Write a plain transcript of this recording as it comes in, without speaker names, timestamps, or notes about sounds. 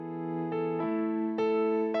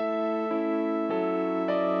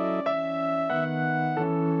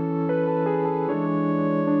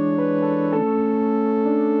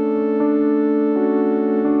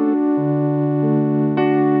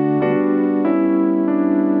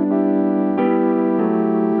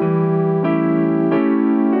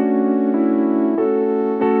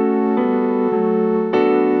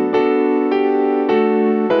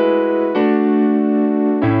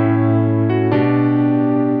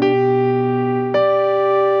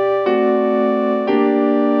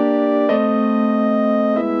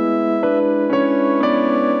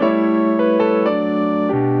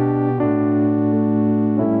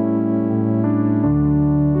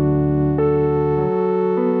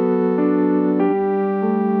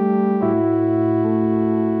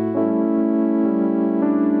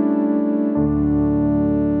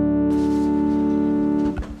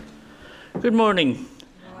good morning.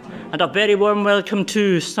 And a very warm welcome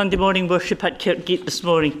to Sunday morning worship at Kirkgate this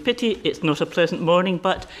morning. Pity it's not a pleasant morning,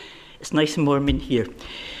 but it's nice and warm in here.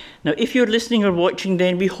 Now, if you're listening or watching,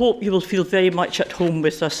 then we hope you will feel very much at home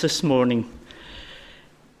with us this morning.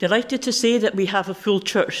 Delighted to say that we have a full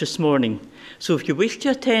church this morning. So if you wish to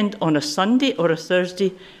attend on a Sunday or a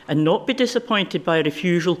Thursday and not be disappointed by a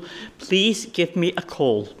refusal, please give me a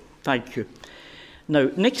call. Thank you. Now,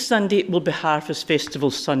 next Sunday will be Harvest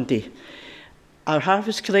Festival Sunday. Our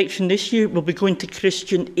harvest collection this year will be going to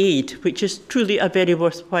Christian Aid, which is truly a very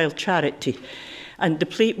worthwhile charity. And the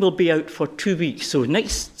plate will be out for 2 weeks, so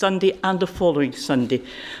next Sunday and the following Sunday.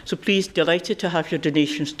 So please, delighted to have your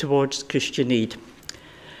donations towards Christian Aid.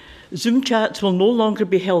 Zoom chats will no longer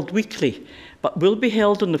be held weekly, but will be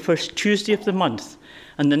held on the first Tuesday of the month.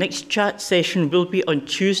 And the next chat session will be on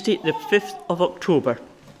Tuesday, the 5th of October.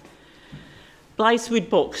 Blythewood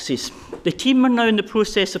boxes. The team are now in the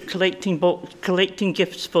process of collecting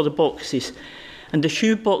gifts for the boxes, and the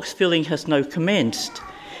shoe box filling has now commenced.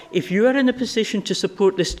 If you are in a position to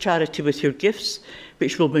support this charity with your gifts,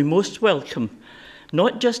 which will be most welcome,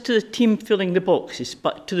 not just to the team filling the boxes,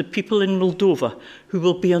 but to the people in Moldova who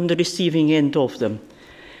will be on the receiving end of them.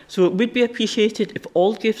 So it would be appreciated if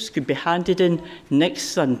all gifts could be handed in next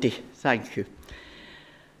Sunday. Thank you.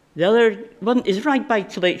 The other one is rag bag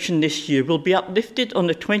collection this year will be uplifted on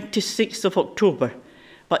the 26th of October,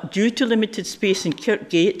 but due to limited space in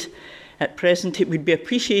Kirkgate, at present it would be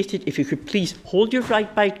appreciated if you could please hold your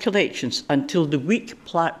rag bag collections until the week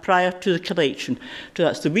prior to the collection. So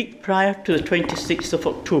that's the week prior to the 26th of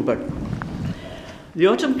October. The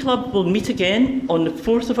Autumn Club will meet again on the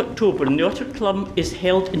 4th of October, and the Autumn Club is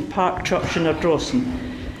held in Park Church in Ardrossan.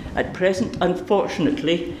 At present,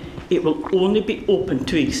 unfortunately, it will only be open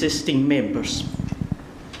to existing members.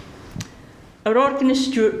 Our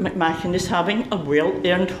organist Stuart McMahon is having a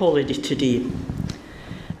well-earned holiday today,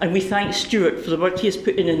 and we thank Stuart for the work he has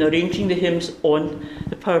put in arranging the hymns on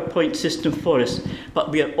the PowerPoint system for us, but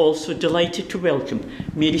we are also delighted to welcome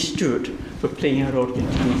Mary Stewart for playing our organ.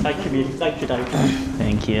 Thank you, Mary. Thank you, Dad.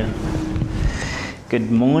 Thank you. Good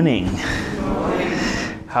morning. Good morning.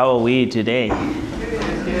 How are we today?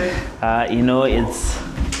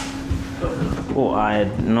 I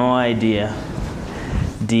had no idea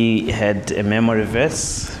Dee had a memory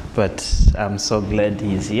verse, but I'm so glad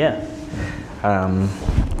he's here.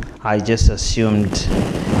 I just assumed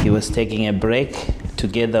he was taking a break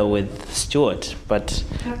together with Stuart, but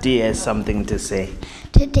Dee has something to say.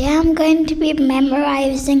 Today I'm going to be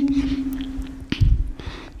memorizing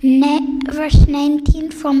verse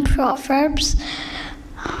 19 from Proverbs.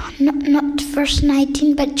 Not verse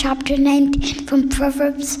 19, but chapter 19 from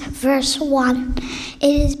Proverbs, verse 1. It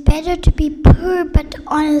is better to be poor but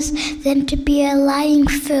honest than to be a lying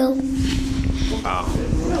fool. Wow.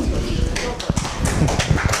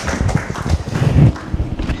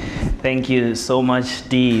 Thank you so much,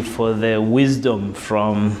 Dee, for the wisdom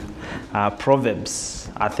from Proverbs.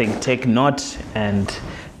 I think take note and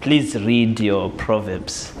please read your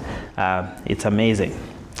Proverbs. It's amazing.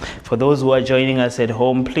 For those who are joining us at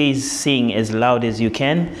home, please sing as loud as you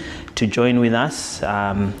can to join with us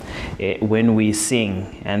when we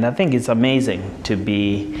sing. And I think it's amazing to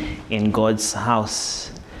be in God's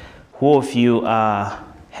house. Who of you are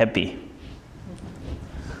happy?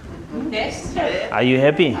 Yes. Are you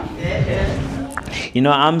happy? Yes. You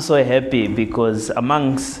know, I'm so happy because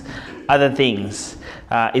amongst other things,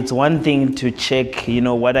 it's one thing to check,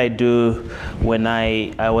 what I do when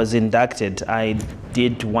I was inducted. I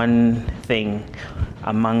did one thing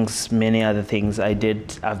amongst many other things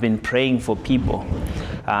I've been praying for people,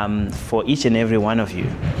 for each and every one of you.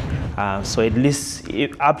 So at least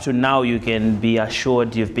up to now, you can be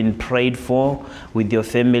assured you've been prayed for with your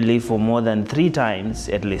family for more than 3 times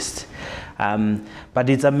at least. But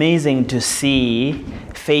it's amazing to see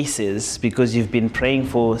faces because you've been praying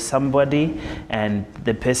for somebody and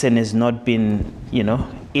the person has not been,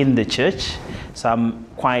 in the church. So I'm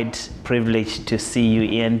quite privileged to see you,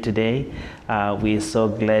 Ian, today. We're so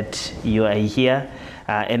glad you are here.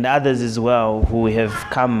 And others as well who have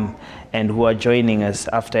come and who are joining us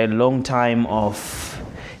after a long time of,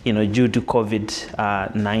 due to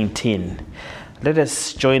COVID-19. Let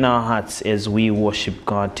us join our hearts as we worship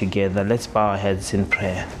God together. Let's bow our heads in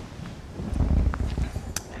prayer.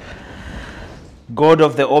 God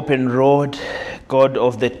of the open road, God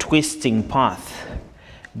of the twisting path,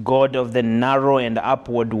 God of the narrow and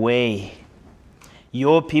upward way,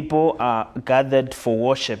 your people are gathered for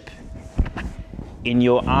worship. In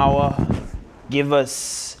your hour, give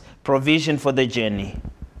us provision for the journey,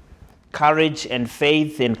 courage and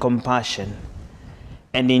faith and compassion.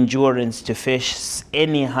 and endurance to face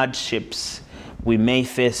any hardships we may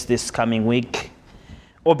face this coming week.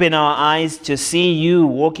 Open our eyes to see you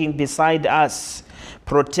walking beside us,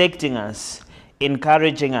 protecting us,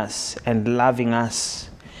 encouraging us, and loving us.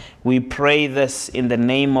 We pray this in the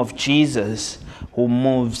name of Jesus, who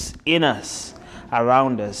moves in us,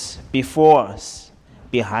 around us, before us,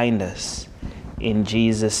 behind us. In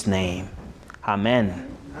Jesus' name, amen.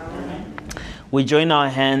 We join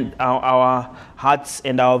our hearts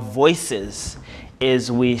and our voices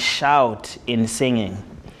as we shout in singing.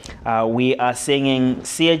 We are singing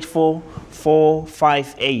CH4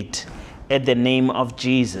 458, At the Name of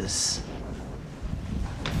Jesus.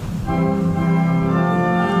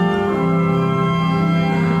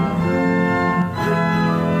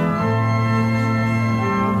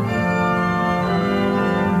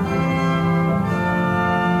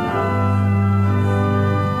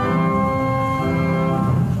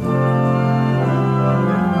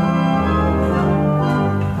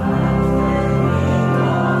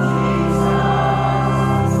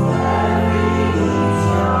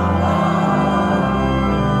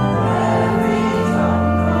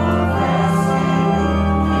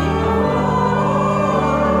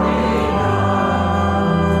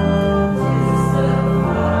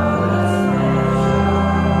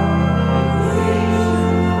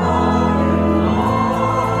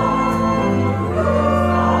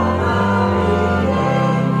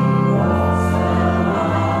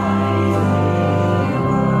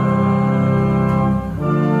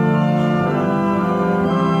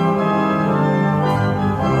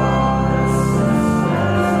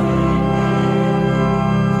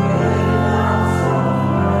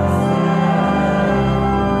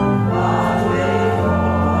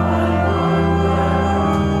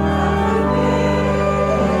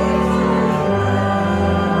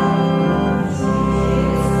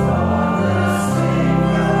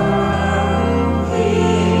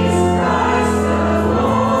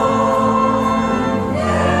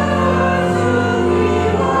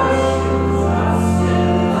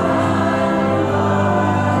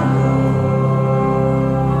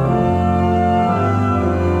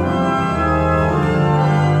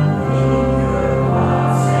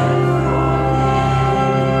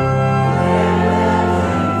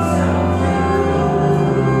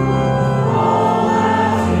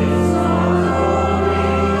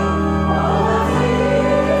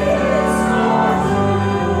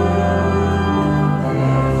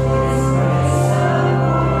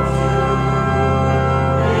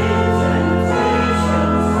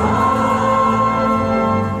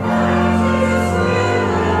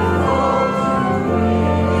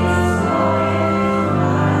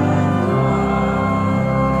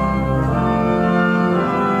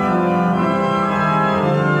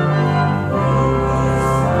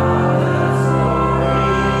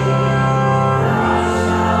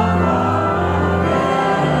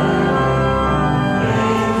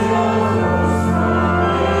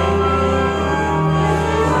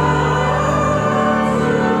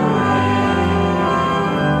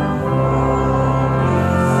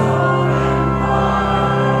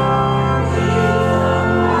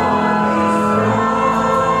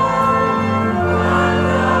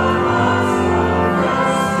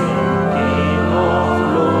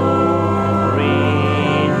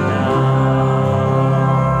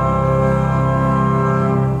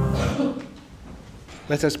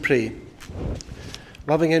 Let us pray.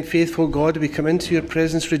 Loving and faithful God, we come into your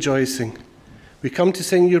presence rejoicing. We come to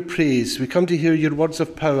sing your praise. We come to hear your words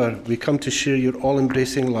of power. We come to share your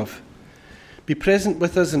all-embracing love. Be present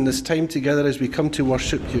with us in this time together as we come to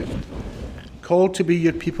worship you. Called to be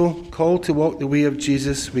your people, called to walk the way of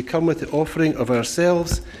Jesus, we come with the offering of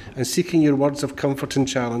ourselves and seeking your words of comfort and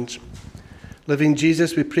challenge. Living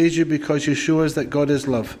Jesus, we praise you because you show us that God is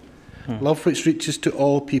love. Love which reaches to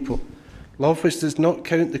all people. Love which does not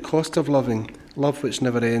count the cost of loving. Love which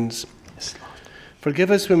never ends. Yes, Lord. Forgive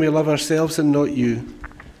us when we love ourselves and not you.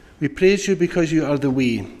 We praise you because you are the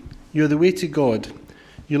way. You are the way to God.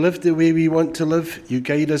 You live the way we want to live. You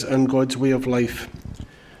guide us on God's way of life.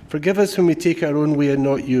 Forgive us when we take our own way and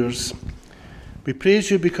not yours. We praise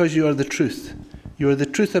you because you are the truth. You are the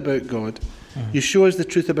truth about God. You show us the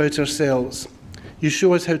truth about ourselves. You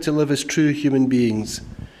show us how to live as true human beings.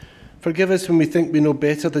 Forgive us when we think we know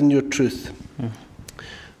better than your truth.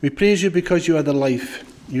 We praise you because you are the life.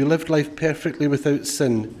 You lived life perfectly without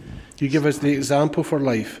sin. You give us the example for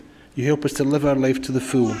life. You help us to live our life to the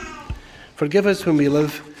full. Forgive us when we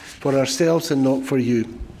live for ourselves and not for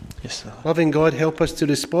you. Yes, Lord. Loving God, help us to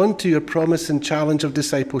respond to your promise and challenge of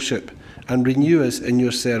discipleship and renew us in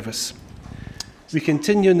your service. We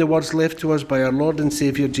continue in the words left to us by our Lord and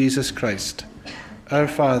Saviour Jesus Christ. Our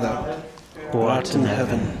Father, who art in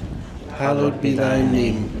heaven, hallowed be thy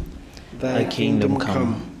name. Thy kingdom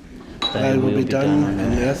come. Thy will be done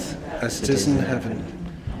on earth as it is in heaven.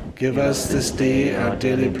 Give us this day our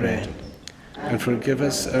daily bread, and forgive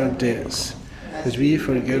us our debts, as we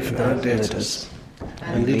forgive our debtors.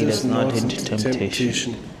 And lead us not into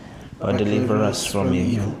temptation, but deliver us from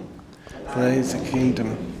evil. For thine is the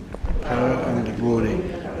kingdom, power, and the glory.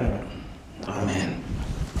 Amen.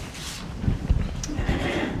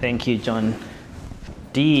 Thank you, John.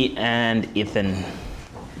 Dee and Ethan.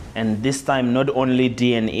 And this time, not only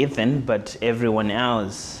Dee and Ethan, but everyone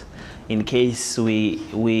else. In case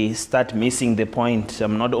we start missing the point,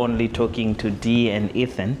 I'm not only talking to Dee and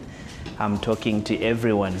Ethan, I'm talking to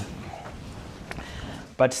everyone.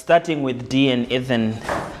 But starting with Dee and Ethan,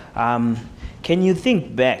 can you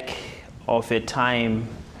think back of a time,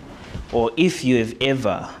 or if you have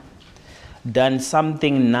ever done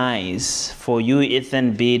something nice for you,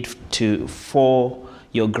 Ethan, be it for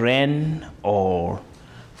your grand or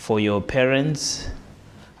for your parents,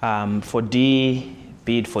 for Dee,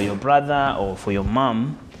 be it for your brother or for your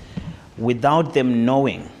mom, without them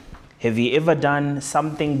knowing? Have you ever done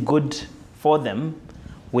something good for them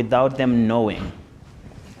without them knowing?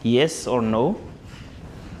 Yes or no?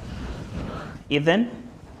 Ethan?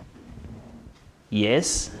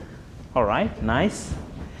 Yes. All right, nice.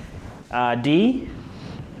 Dee?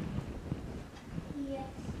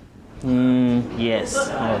 Yes.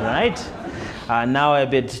 All right. Now a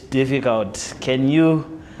bit difficult. Can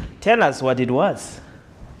you tell us what it was?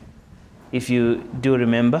 If you do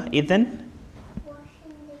remember, Ethan? Washing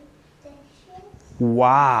the dishes.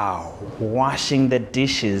 Wow, washing the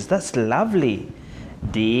dishes. That's lovely.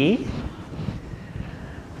 Dee?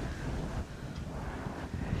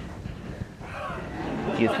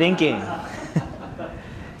 You're thinking.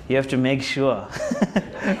 You have to make sure.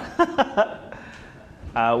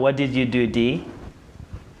 What did you do, Dee?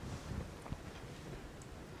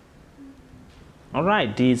 All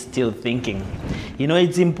right, Dee is still thinking. You know,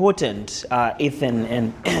 it's important, Ethan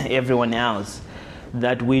and everyone else,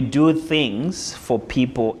 that we do things for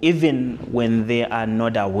people even when they are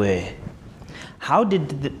not aware. How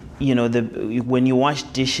did when you wash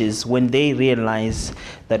dishes, when they realize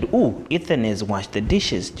that, oh, Ethan has washed the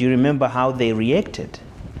dishes, do you remember how they reacted?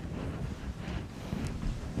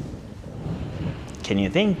 Can you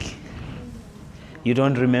think? You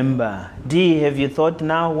don't remember. Dee, have you thought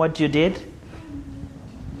now what you did?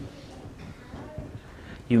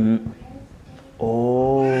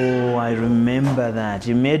 Oh, I remember that.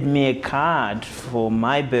 You made me a card for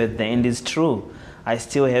my birthday, and it's true. I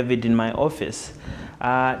still have it in my office.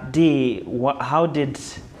 Dee, how did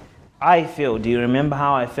I feel? Do you remember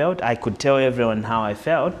how I felt? I could tell everyone how I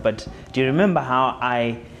felt, but do you remember how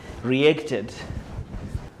I reacted?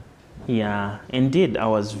 Yeah, indeed, I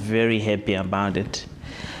was very happy about it.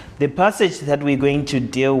 The passage that we're going to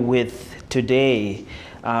deal with today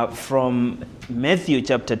from Matthew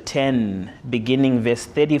chapter 10, beginning verse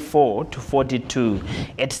 34 to 42,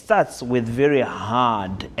 it starts with very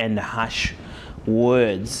hard and harsh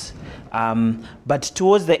words. But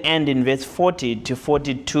towards the end, in verse 40 to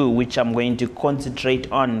 42, which I'm going to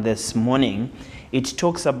concentrate on this morning, it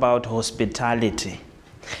talks about hospitality.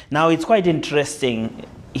 Now, it's quite interesting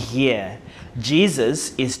here.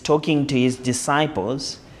 Jesus is talking to his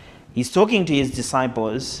disciples. He's talking to his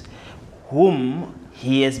disciples whom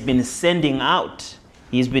he has been sending out.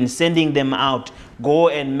 He's been sending them out. Go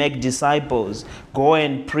and make disciples. Go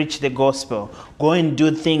and preach the gospel. Go and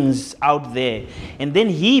do things out there. And then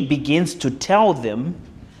he begins to tell them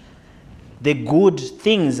the good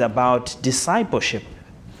things about discipleship.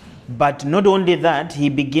 But not only that, he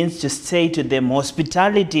begins to say to them,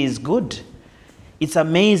 hospitality is good. It's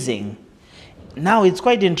amazing. Now, it's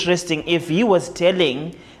quite interesting if he was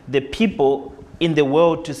telling the people in the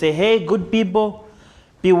world to say, hey, good people,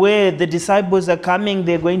 beware, the disciples are coming,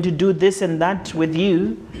 they're going to do this and that with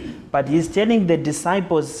you. But he's telling the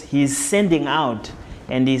disciples he's sending out,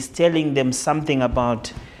 and he's telling them something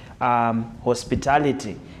about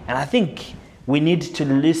hospitality. And I think we need to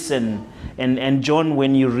listen. And John,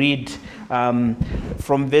 when you read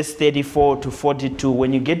from verse 34 to 42,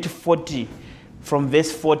 when you get to 40, from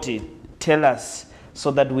verse 40, tell us so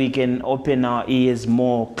that we can open our ears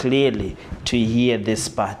more clearly to hear this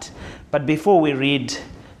part. But before we read,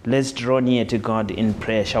 let's draw near to God in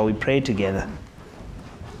prayer. Shall we pray together?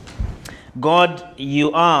 God,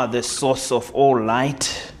 you are the source of all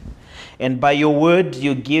light, and by your word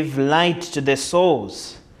you give light to the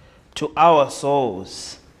souls, to our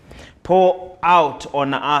souls. Pour out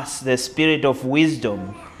on us the spirit of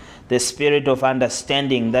wisdom, the spirit of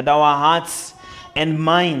understanding, that our hearts and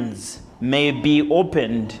minds may be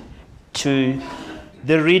opened to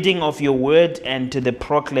the reading of your word and to the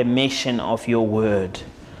proclamation of your word.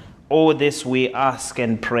 All this we ask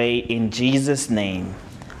and pray in Jesus' name.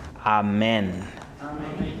 Amen.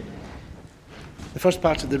 The first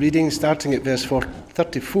part of the reading, starting at verse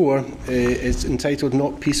 34, is entitled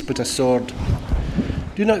Not Peace But a Sword.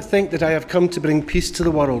 Do not think that I have come to bring peace to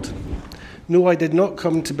the world. No, I did not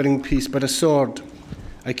come to bring peace, but a sword.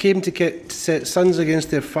 I came to set sons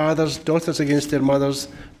against their fathers, daughters against their mothers,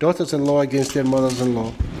 daughters-in-law against their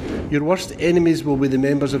mothers-in-law. Your worst enemies will be the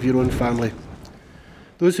members of your own family.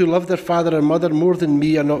 Those who love their father or mother more than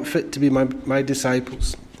me are not fit to be my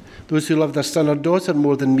disciples. Those who love their son or daughter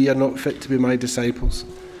more than me are not fit to be my disciples.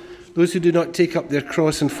 Those who do not take up their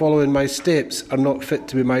cross and follow in my steps are not fit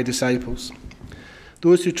to be my disciples.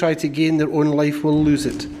 Those who try to gain their own life will lose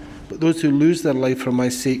it, but those who lose their life for my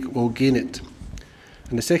sake will gain it.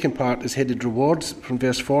 And the second part is headed Rewards, from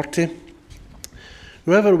verse 40.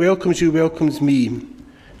 Whoever welcomes you welcomes me,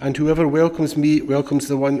 and whoever welcomes me welcomes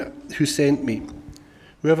the one who sent me.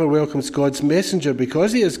 Whoever welcomes God's messenger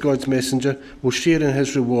because he is God's messenger will share in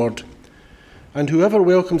his reward. And whoever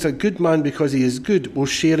welcomes a good man because he is good will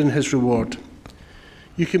share in his reward.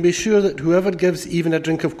 You can be sure that whoever gives even a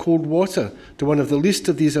drink of cold water to one of the least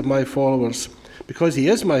of these of my followers, because he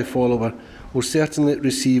is my follower, will certainly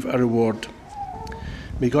receive a reward.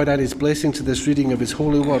 May God add his blessing to this reading of his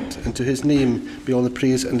holy word, and to his name be all the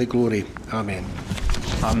praise and the glory. Amen.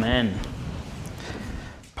 Amen.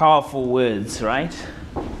 Powerful words, right?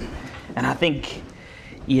 And I think,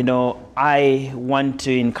 I want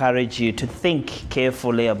to encourage you to think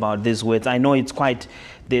carefully about these words. I know it's quite,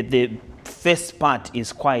 the first part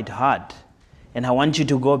is quite hard, and I want you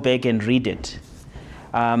to go back and read it.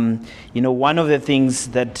 One of the things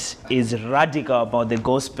that is radical about the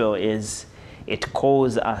gospel is it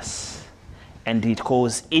calls us, and it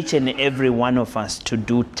calls each and every one of us to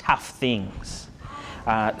do tough things.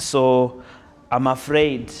 So I'm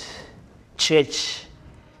afraid church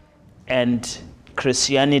and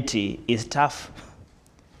Christianity is tough,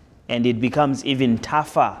 and it becomes even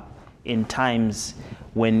tougher in times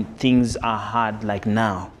when things are hard like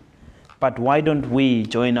now. But why don't we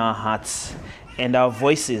join our hearts and our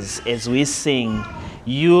voices as we sing,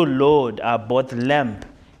 "You, Lord, are both lamp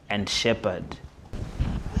and shepherd."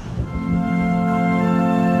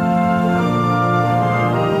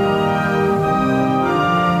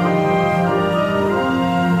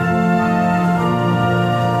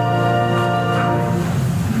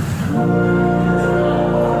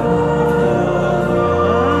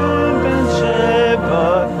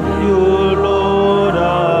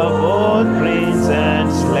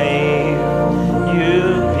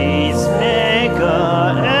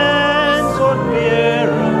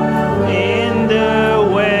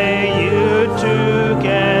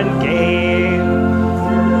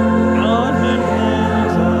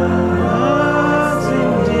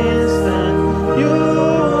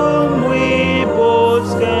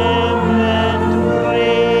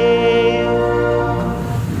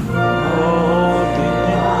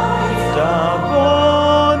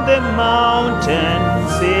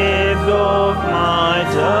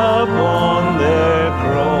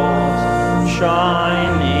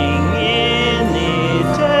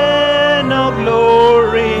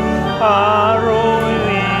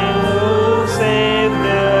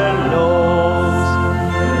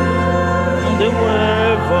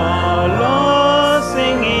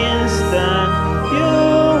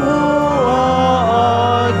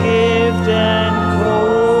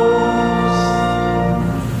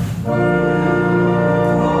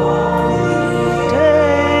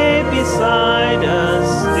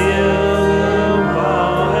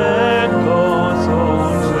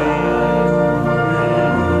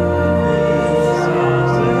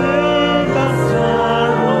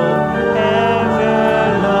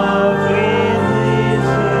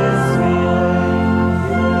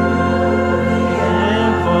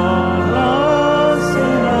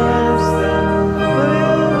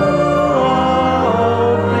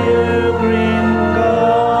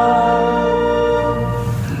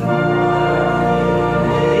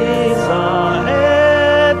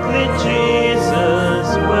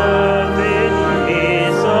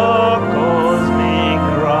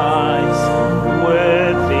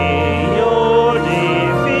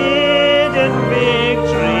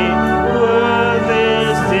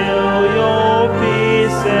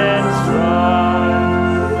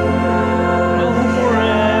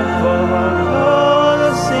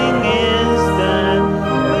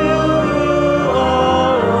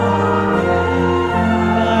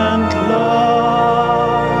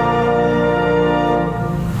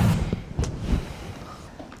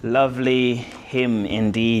 lovely hymn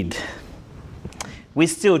indeed. We're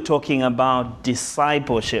still talking about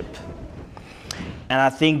discipleship. And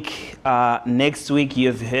I think next week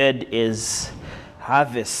you've heard is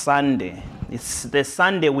Harvest Sunday. It's the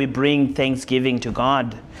Sunday we bring thanksgiving to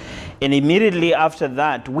God. And immediately after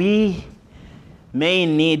that, we may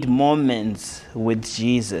need moments with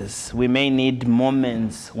Jesus. We may need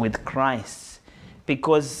moments with Christ.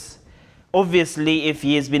 Because obviously, if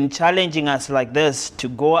he has been challenging us like this to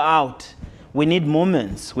go out, we need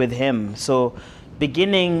moments with him. So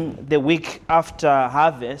beginning the week after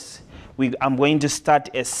Harvest, I'm going to start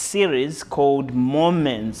a series called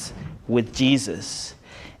Moments with Jesus.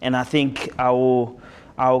 And I think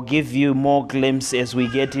I'll give you more glimpse as we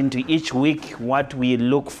get into each week what we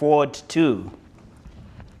look forward to.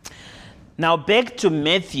 Now back to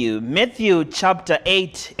Matthew chapter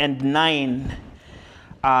 8 and 9.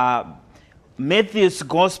 Matthew's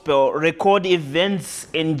gospel record events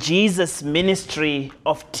in Jesus' ministry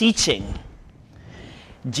of teaching.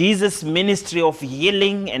 Jesus' ministry of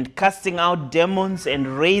healing and casting out demons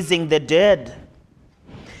and raising the dead.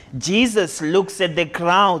 Jesus looks at the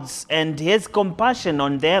crowds and has compassion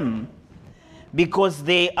on them because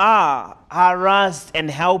they are harassed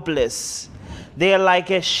and helpless. They are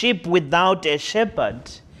like a sheep without a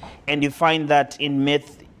shepherd. And you find that in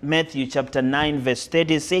Matthew chapter 9, verse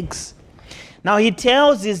 36. Now he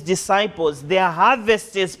tells his disciples, their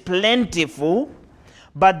harvest is plentiful,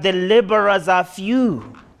 but the laborers are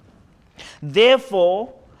few.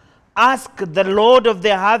 Therefore, ask the Lord of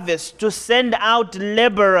the harvest to send out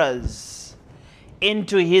laborers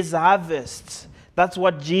into his harvest. That's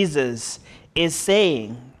what Jesus is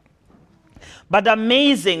saying. But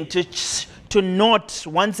amazing to note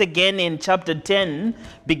once again in chapter 10,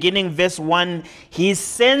 beginning verse 1, he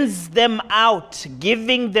sends them out,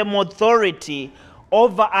 giving them authority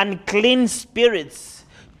over unclean spirits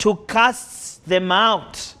to cast them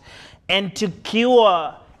out and to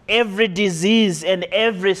cure every disease and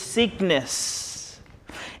every sickness.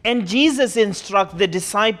 And Jesus instructs the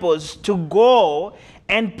disciples to go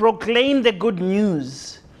and proclaim the good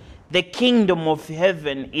news. The kingdom of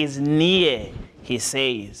heaven is near, he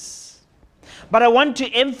says. But I want to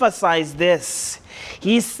emphasize this.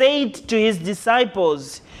 He said to his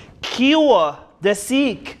disciples, cure the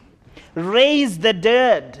sick, raise the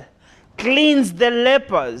dead, cleanse the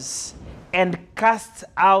lepers, and cast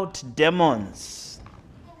out demons.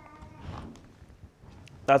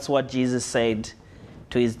 That's what Jesus said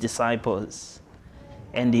to his disciples.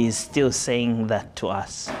 And he is still saying that to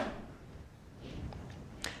us.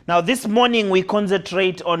 Now this morning we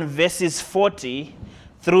concentrate on verses 40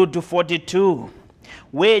 through to 42,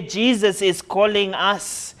 where Jesus is calling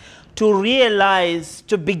us to realize,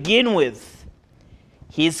 to begin with,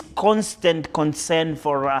 his constant concern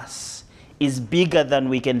for us is bigger than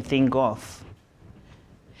we can think of.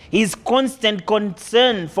 His constant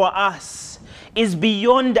concern for us is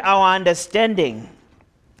beyond our understanding.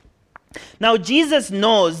 Now, Jesus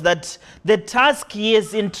knows that the task he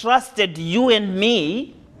has entrusted you and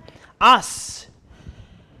me, us,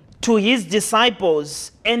 to his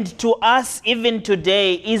disciples, and to us even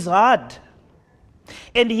today is hard.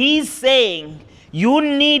 And he's saying, you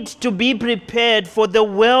need to be prepared, for the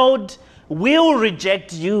world will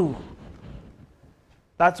reject you.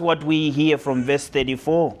 That's what we hear from verse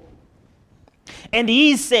 34. And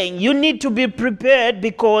he's saying you need to be prepared,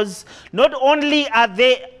 because not only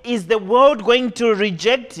is the world going to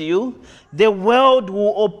reject you, the world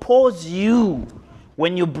will oppose you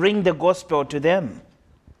when you bring the gospel to them.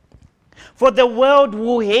 For the world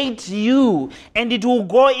will hate you, and it will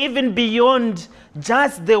go even beyond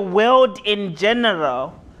just the world in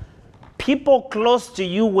general. People close to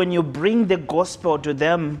you, when you bring the gospel to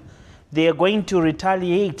them, they are going to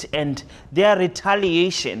retaliate, and their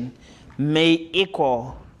retaliation may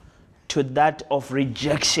equal to that of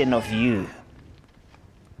rejection of you.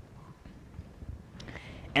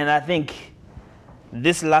 And I think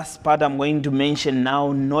this last part I'm going to mention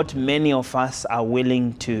now, not many of us are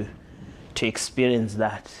willing to experience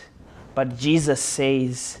that. But Jesus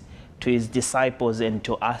says to his disciples and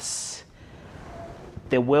to us,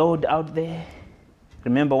 the world out there,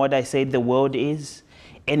 remember what I said the world is?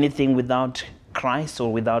 Anything without Christ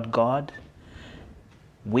or without God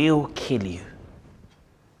will kill you.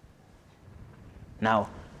 Now,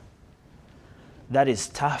 that is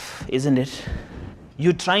tough, isn't it?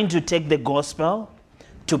 You're trying to take the gospel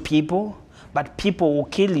to people, but people will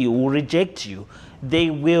kill you, will reject you. They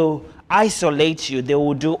will isolate you. They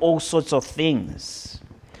will do all sorts of things.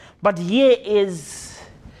 But here is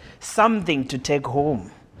something to take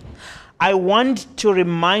home. I want to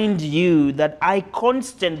remind you that I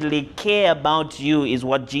constantly care about you, is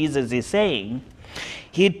what Jesus is saying.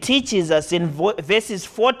 He teaches us in verses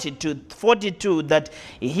 40 to 42 that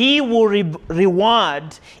he will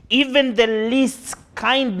reward even the least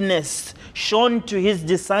kindness shown to his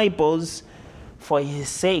disciples for his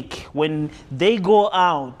sake. When they go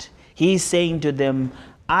out, he's saying to them,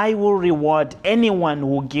 I will reward anyone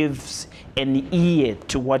who gives an ear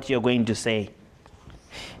to what you're going to say.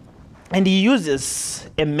 And he uses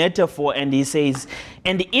a metaphor and he says,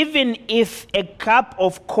 and even if a cup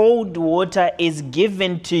of cold water is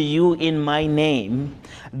given to you in my name,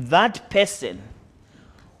 that person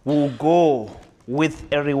will go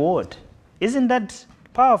with a reward. Isn't that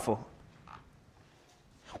powerful?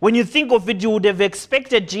 When you think of it, you would have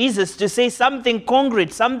expected Jesus to say something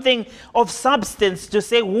concrete, something of substance, to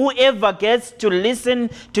say whoever gets to listen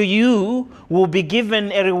to you will be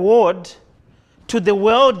given a reward, to the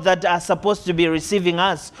world that are supposed to be receiving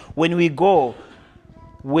us when we go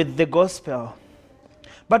with the gospel.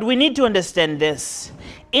 But we need to understand this.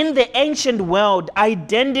 In the ancient world,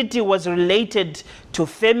 identity was related to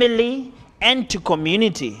family and to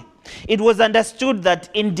community. It was understood that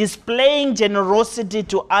in displaying generosity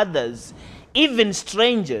to others, even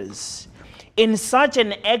strangers, in such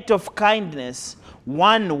an act of kindness,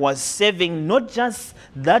 one was serving not just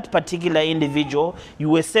that particular individual, you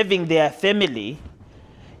were serving their family,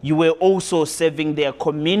 you were also serving their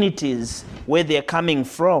communities where they're coming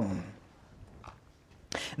from.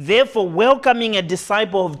 Therefore, welcoming a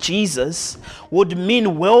disciple of Jesus would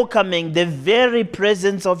mean welcoming the very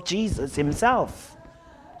presence of Jesus himself.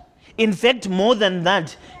 In fact, more than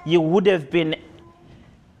that, you would have been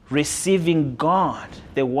receiving God,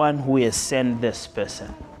 the one who has sent this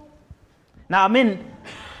person. Now,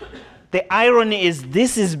 the irony is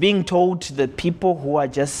this is being told to the people who are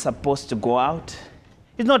just supposed to go out.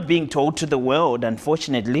 It's not being told to the world,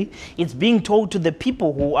 unfortunately. It's being told to the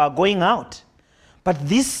people who are going out. But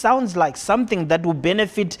this sounds like something that will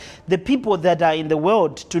benefit the people that are in the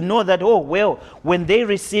world to know that, oh, well, when they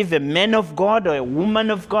receive a man of God or a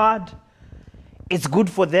woman of God, it's good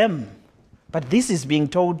for them. But this is being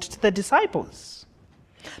told to the disciples.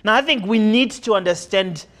 Now, I think we need to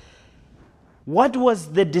understand what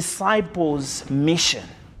was the disciples' mission.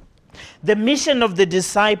 The mission of the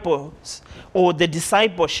disciples, or the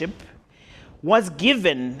discipleship, was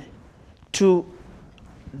given to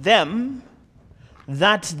them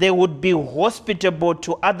that they would be hospitable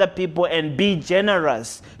to other people and be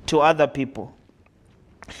generous to other people.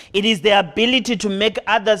 It is the ability to make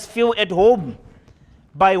others feel at home.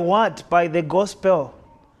 By what? By the gospel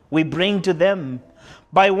we bring to them.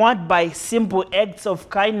 By what? By simple acts of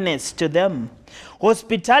kindness to them.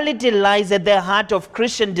 Hospitality lies at the heart of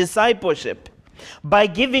Christian discipleship. By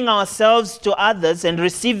giving ourselves to others and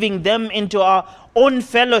receiving them into our own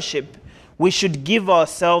fellowship, we should give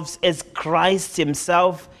ourselves as Christ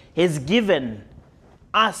himself has given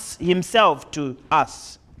us, himself to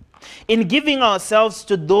us. In giving ourselves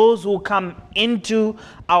to those who come into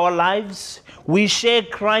our lives, we share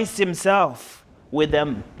Christ himself with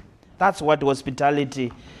them. That's what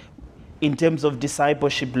hospitality in terms of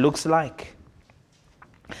discipleship looks like.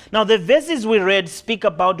 Now, the verses we read speak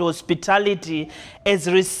about hospitality as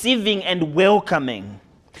receiving and welcoming.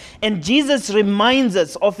 And Jesus reminds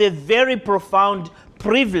us of a very profound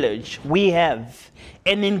privilege we have,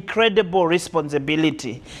 an incredible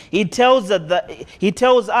responsibility. He tells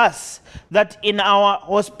us that in our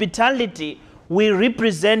hospitality, we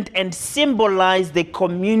represent and symbolize the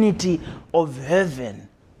community of heaven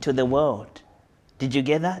to the world. Did you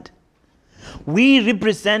get that? We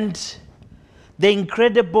represent the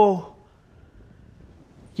incredible,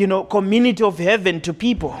 community of heaven to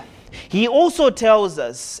people. He also tells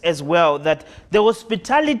us as well that the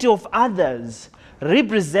hospitality of others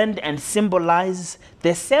represent and symbolize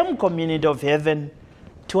the same community of heaven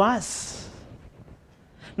to us.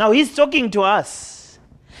 Now he's talking to us.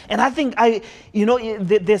 And I think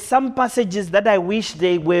there's some passages that I wish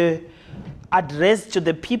they were addressed to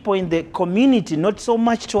the people in the community, not so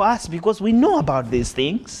much to us, because we know about these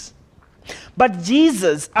things. But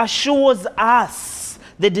Jesus assures us,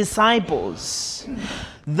 the disciples,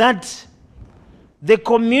 that the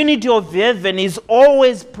community of heaven is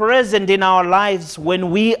always present in our lives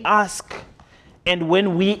when we ask and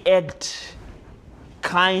when we act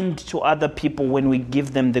kind to other people, when we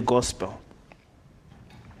give them the gospel.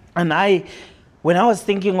 And when I was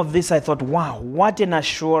thinking of this, I thought, wow, what an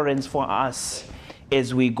assurance for us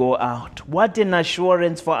as we go out. What an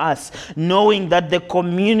assurance for us, knowing that the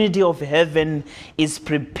community of heaven is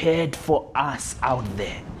prepared for us out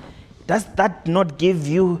there. Does that not give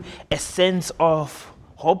you a sense of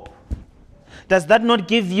hope? Does that not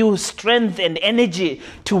give you strength and energy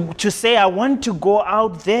to say, I want to go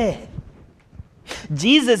out there?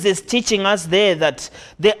 Jesus is teaching us there that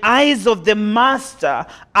the eyes of the master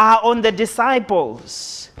are on the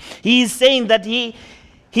disciples. He is saying that he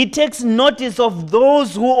takes notice of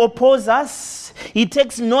those who oppose us. He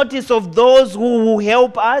takes notice of those who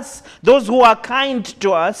help us, those who are kind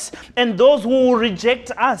to us, and those who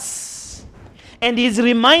reject us. And he's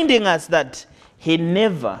reminding us that he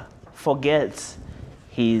never forgets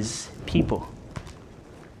his people.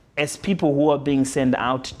 As people who are being sent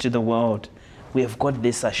out to the world, we have got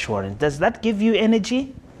this assurance. Does that give you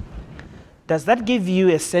energy? Does that give you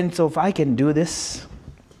a sense of, I can do this?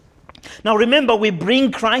 Now remember, we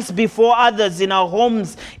bring Christ before others in our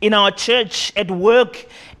homes, in our church, at work,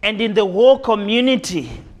 and in the whole community.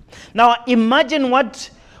 Now imagine what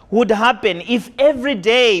would happen if every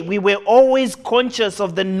day we were always conscious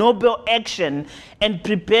of the noble action and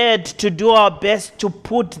prepared to do our best to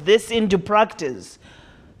put this into practice.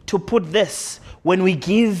 To put this, when we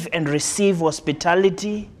give and receive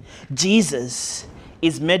hospitality, Jesus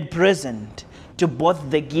is made present to both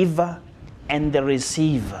the giver and the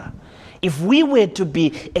receiver. If we were to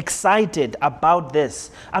be excited about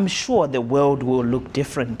this, I'm sure the world will look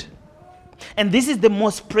different. And this is the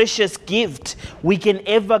most precious gift we can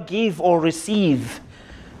ever give or receive,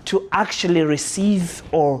 to actually receive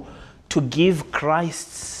or to give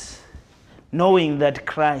Christ, knowing that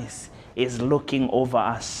Christ is looking over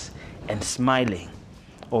us and smiling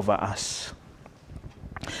over us.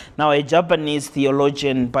 Now, a Japanese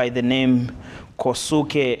theologian by the name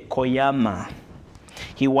Kosuke Koyama,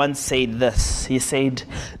 he once said this. He said,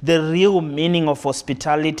 the real meaning of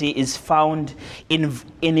hospitality is found in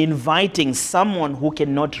inviting someone who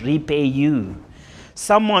cannot repay you,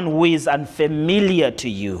 someone who is unfamiliar to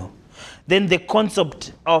you. Then the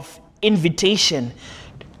concept of invitation,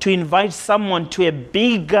 to invite someone to a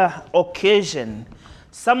bigger occasion,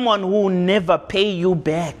 someone who will never pay you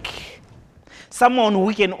back, someone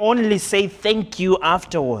who can only say thank you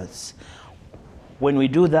afterwards. When we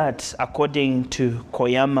do that, according to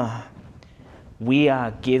Koyama, we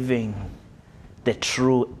are giving the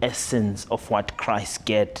true essence of what Christ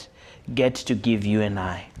get to give you and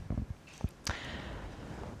I.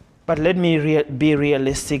 But let me be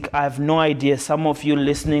realistic. I have no idea. Some of you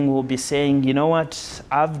listening will be saying, you know what?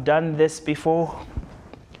 I've done this before,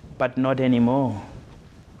 but not anymore.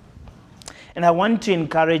 And I want to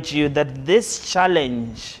encourage you that this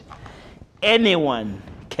challenge, anyone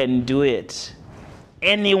can do it.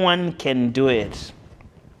 Anyone can do it.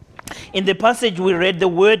 In the passage we read, the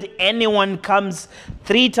word anyone comes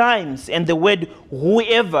 3 times, and the word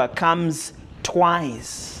whoever comes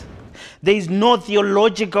twice. There is no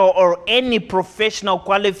theological or any professional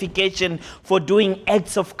qualification for doing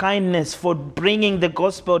acts of kindness, for bringing the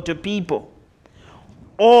gospel to people.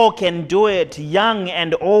 All can do it, young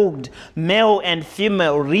and old, male and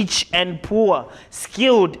female, rich and poor,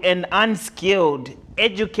 skilled and unskilled,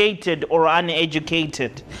 educated or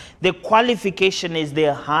uneducated. The qualification is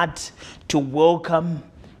their heart to welcome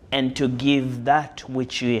and to give that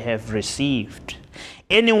which you have received.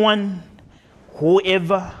 Anyone,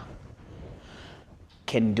 whoever,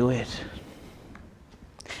 can do it.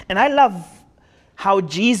 And I love how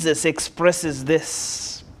Jesus expresses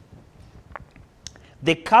this.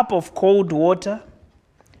 The cup of cold water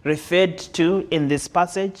referred to in this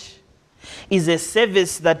passage is a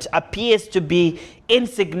service that appears to be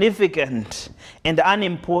insignificant and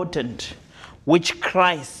unimportant, which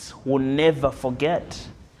Christ will never forget.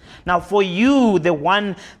 Now for you, the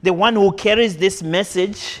one who carries this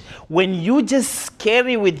message, when you just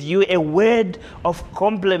carry with you a word of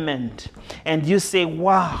compliment and you say,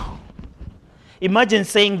 wow, imagine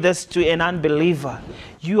saying this to an unbeliever,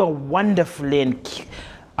 you are wonderfully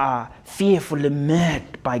and fearfully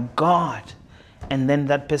made by God. And then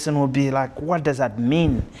that person will be like, what does that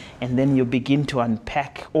mean? And then you begin to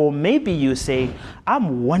unpack. Or maybe you say,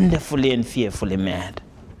 I'm wonderfully and fearfully made.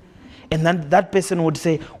 And then that person would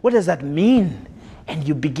say, what does that mean? And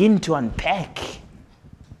you begin to unpack.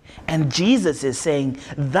 And Jesus is saying,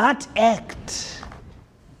 that act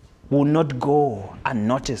will not go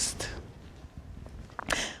unnoticed.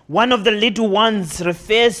 One of the little ones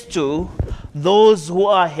refers to those who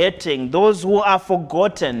are hurting, those who are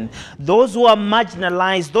forgotten, those who are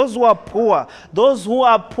marginalized, those who are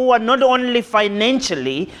poor not only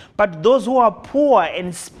financially, but those who are poor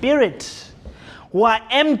in spirit, who are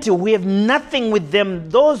empty, we have nothing with them,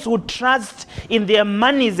 those who trust in their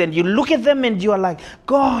monies, and you look at them and you are like,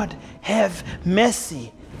 God, have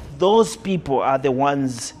mercy. Those people are the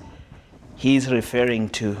ones he's referring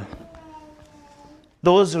to.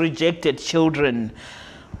 Those rejected children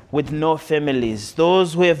with no families,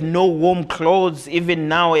 those who have no warm clothes, even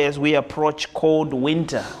now as we approach cold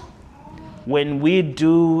winter. When we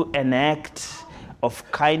do an act of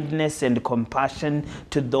kindness and compassion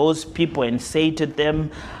to those people and say to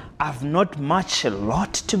them, I've not much a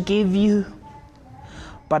lot to give you,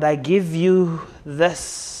 but I give you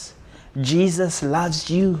this. Jesus loves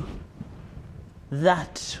you.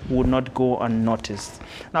 That would not go unnoticed.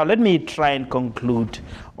 Now let me try and conclude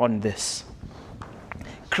on this.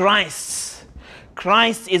 Christ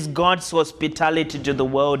is God's hospitality to the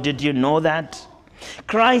world. Did you know that?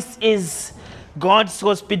 Christ is God's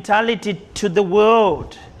hospitality to the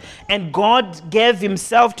world. And God gave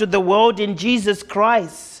himself to the world in Jesus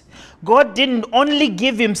Christ. God didn't only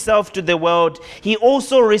give himself to the world, he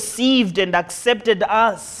also received and accepted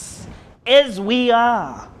us as we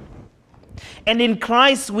are. And in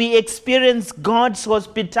Christ we experience God's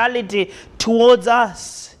hospitality towards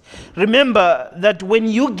us. Remember that when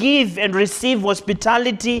you give and receive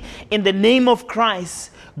hospitality in the name of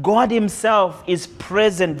Christ, God himself is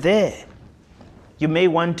present there. You may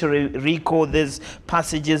want to recall these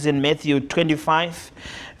passages in Matthew 25,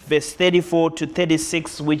 verse 34 to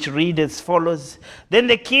 36, which read as follows. Then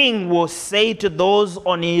the king will say to those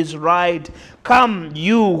on his right, come,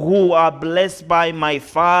 you who are blessed by my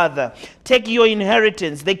Father, take your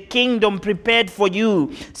inheritance, the kingdom prepared for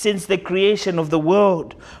you since the creation of the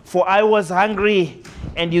world. For I was hungry,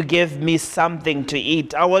 and you gave me something to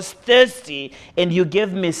eat. I was thirsty, and you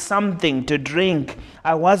gave me something to drink.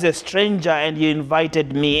 I was a stranger, and you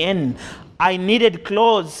invited me in. I needed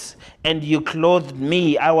clothes, and you clothed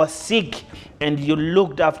me. I was sick, and you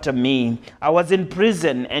looked after me. I was in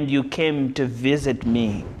prison, and you came to visit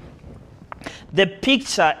me. The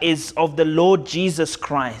picture is of the Lord Jesus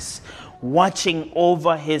Christ watching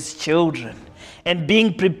over his children and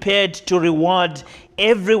being prepared to reward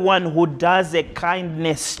everyone who does a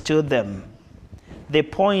kindness to them. The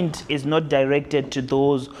point is not directed to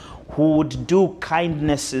those who would do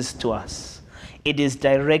kindnesses to us. It is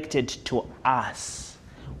directed to us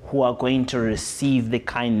who are going to receive the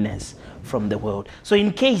kindness from the world. So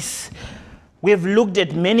in case we have looked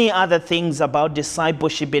at many other things about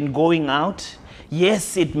discipleship and going out,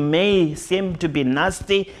 yes, it may seem to be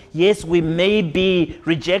nasty. Yes, we may be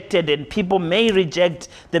rejected and people may reject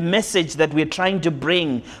the message that we're trying to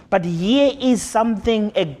bring. But here is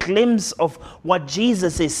something, a glimpse of what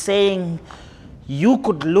Jesus is saying. You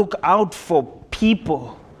could look out for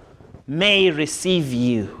people may receive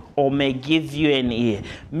you or may give you an ear,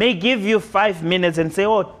 may give you 5 minutes and say,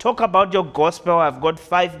 oh, talk about your gospel. I've got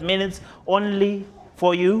 5 minutes only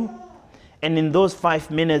for you. And in those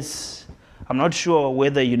 5 minutes, I'm not sure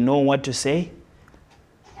whether you know what to say,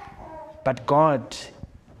 but God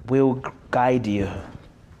will guide you.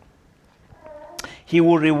 He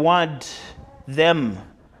will reward them.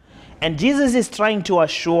 And Jesus is trying to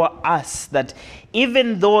assure us that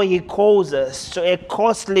even though he calls us to a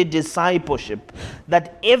costly discipleship,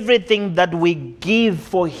 that everything that we give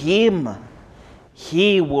for him,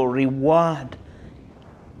 he will reward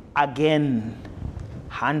again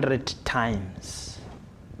 100 times.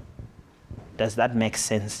 Does that make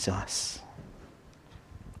sense to us?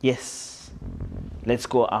 Yes. Let's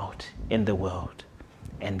go out in the world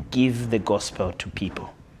and give the gospel to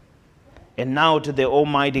people. And now to the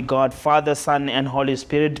Almighty God, Father, Son, and Holy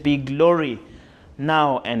Spirit be glory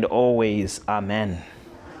now and always. Amen.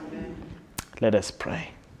 Amen. Let us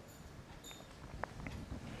pray.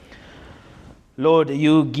 Lord,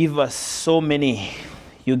 you give us so many.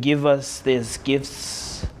 You give us these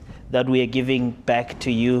gifts that we are giving back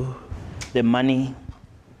to you. The money,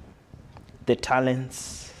 the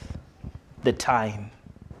talents, the time,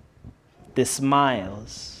 the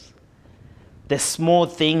smiles, the small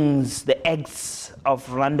things, the acts of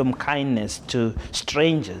random kindness to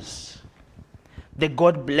strangers. The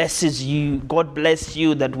God blesses you, God bless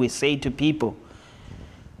you that we say to people.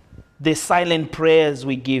 The silent prayers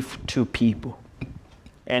we give to people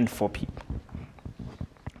and for people.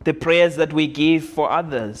 The prayers that we give for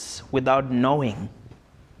others without knowing.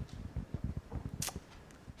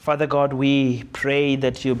 Father God, we pray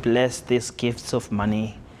that you bless these gifts of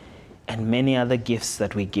money and many other gifts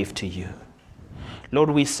that we give to you. Lord,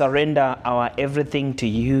 we surrender our everything to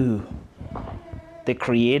you, the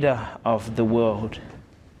creator of the world.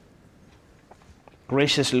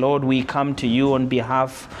 Gracious Lord, we come to you on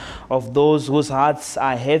behalf of those whose hearts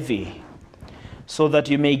are heavy, so that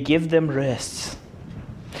you may give them rest.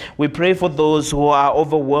 We pray for those who are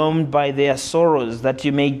overwhelmed by their sorrows, that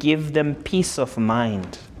you may give them peace of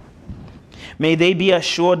mind. May they be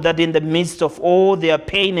assured that in the midst of all their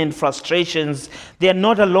pain and frustrations, they are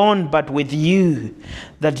not alone but with you,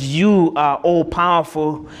 that you are all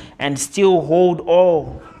powerful and still hold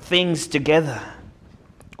all things together.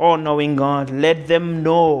 Oh, knowing God, let them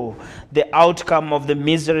know the outcome of the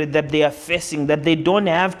misery that they are facing, that they don't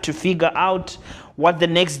have to figure out what the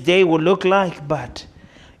next day will look like, but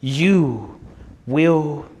you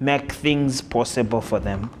will make things possible for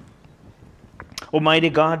them. Almighty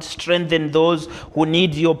God, strengthen those who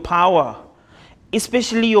need your power,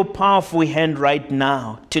 especially your powerful hand right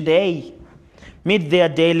now, today. Meet their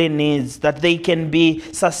daily needs, that they can be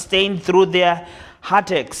sustained through their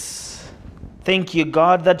heartaches. Thank you,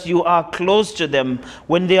 God, that you are close to them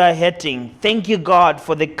when they are hurting. Thank you, God,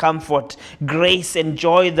 for the comfort, grace, and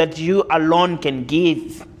joy that you alone can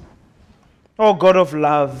give. Oh, God of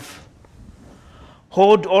love,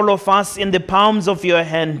 hold all of us in the palms of your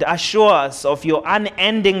hand. Assure us of your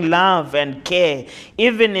unending love and care,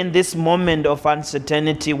 even in this moment of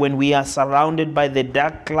uncertainty when we are surrounded by the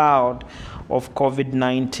dark cloud of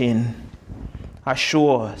COVID-19.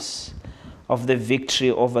 Assure us of the victory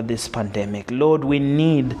over this pandemic. Lord, we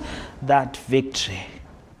need that victory.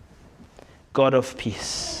 God of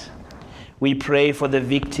peace, we pray for the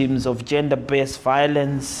victims of gender-based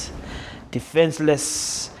violence,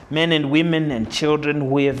 defenseless men and women and children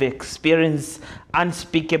who have experienced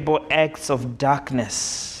unspeakable acts of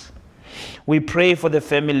darkness. We pray for the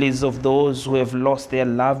families of those who have lost their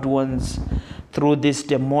loved ones through this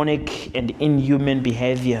demonic and inhuman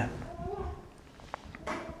behavior.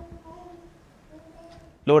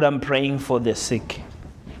 Lord, I'm praying for the sick.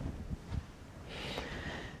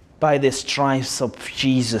 By the stripes of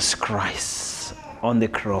Jesus Christ on the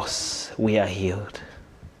cross, we are healed.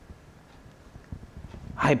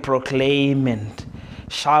 I proclaim and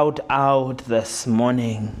shout out this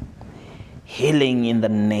morning, healing in the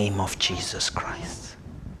name of Jesus Christ.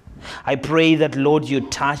 I pray that, Lord, you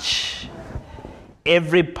touch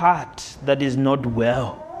every part that is not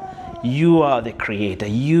well. You are the creator.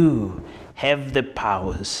 You have the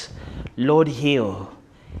powers. Lord, heal,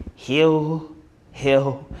 heal,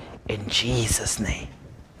 heal in Jesus' name.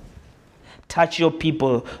 Touch your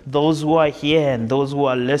people, those who are here and those who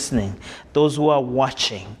are listening, those who are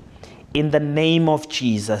watching. In the name of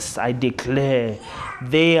Jesus, I declare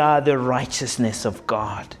they are the righteousness of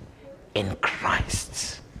God in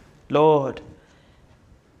Christ. Lord,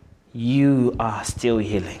 you are still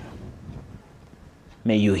healing.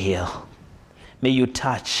 May you heal. May you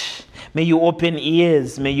touch. May you open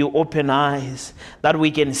ears. May you open eyes that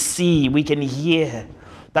we can see, we can hear,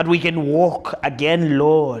 that we can walk again,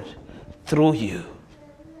 Lord, through you.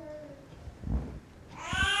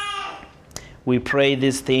 We pray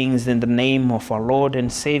these things in the name of our Lord and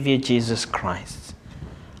Savior Jesus Christ.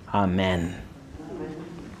 Amen.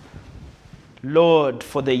 Lord,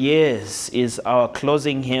 for the years is our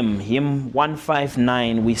closing hymn, hymn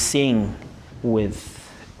 159. We sing with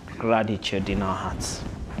gratitude in our hearts.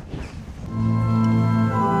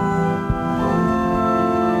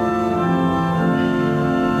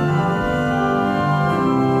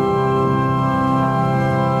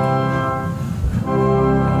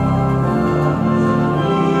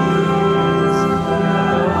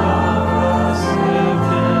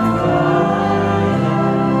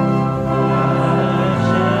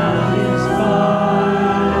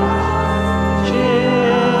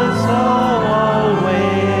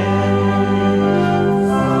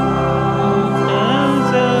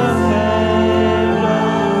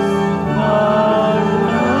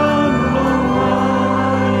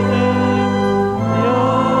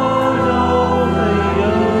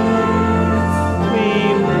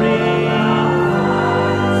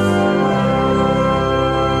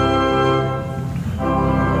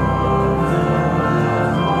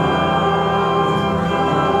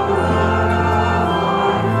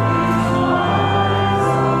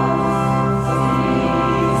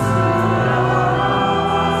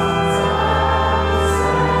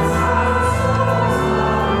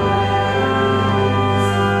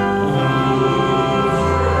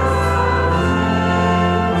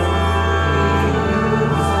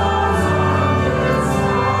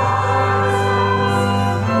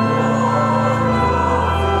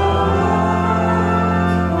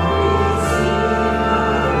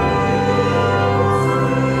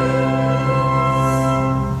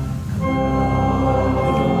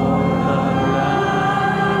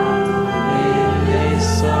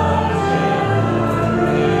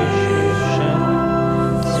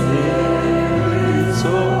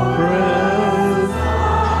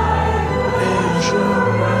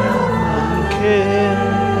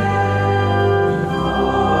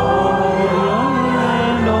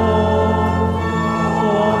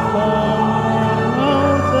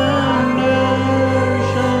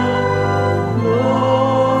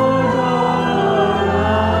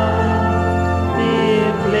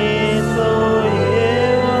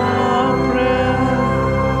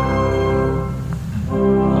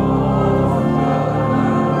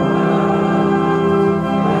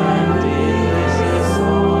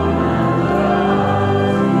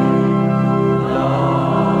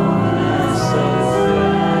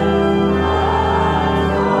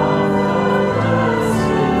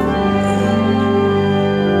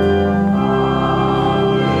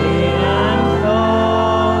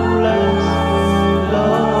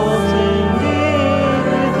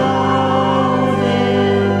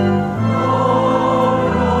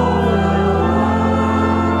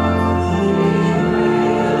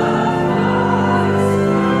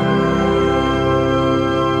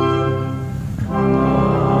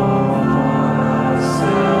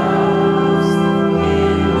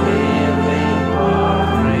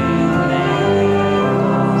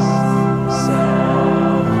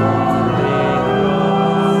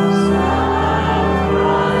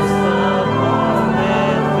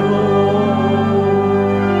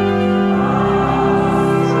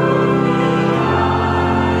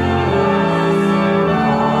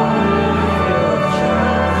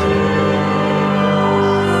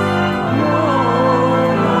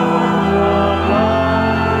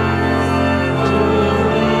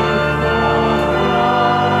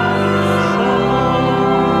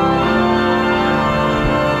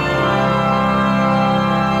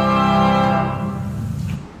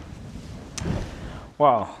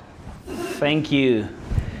 Wow. Thank you.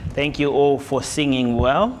 Thank you all for singing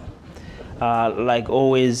well. Like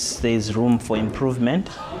always, there's room for improvement.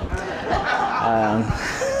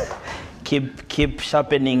 Keep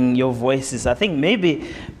sharpening your voices. I think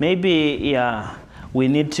maybe yeah, we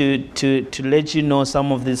need to let you know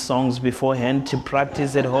some of these songs beforehand to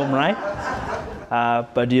practice at home, right?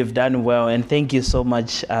 But you've done well, and thank you so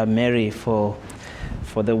much, Mary, for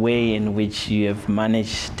the way in which you have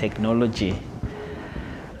managed technology.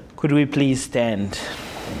 Could we please stand?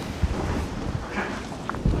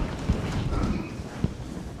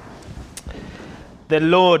 The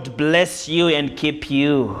Lord bless you and keep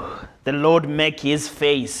you. The Lord make his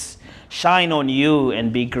face shine on you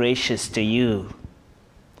and be gracious to you.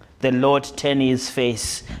 The Lord turn his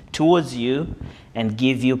face towards you and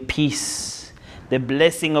give you peace. The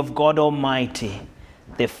blessing of God Almighty,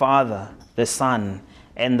 the Father, the Son,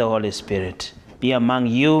 and the Holy Spirit be among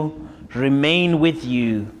you, remain with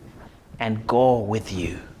you, and go with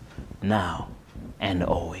you now and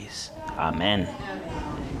always. Amen.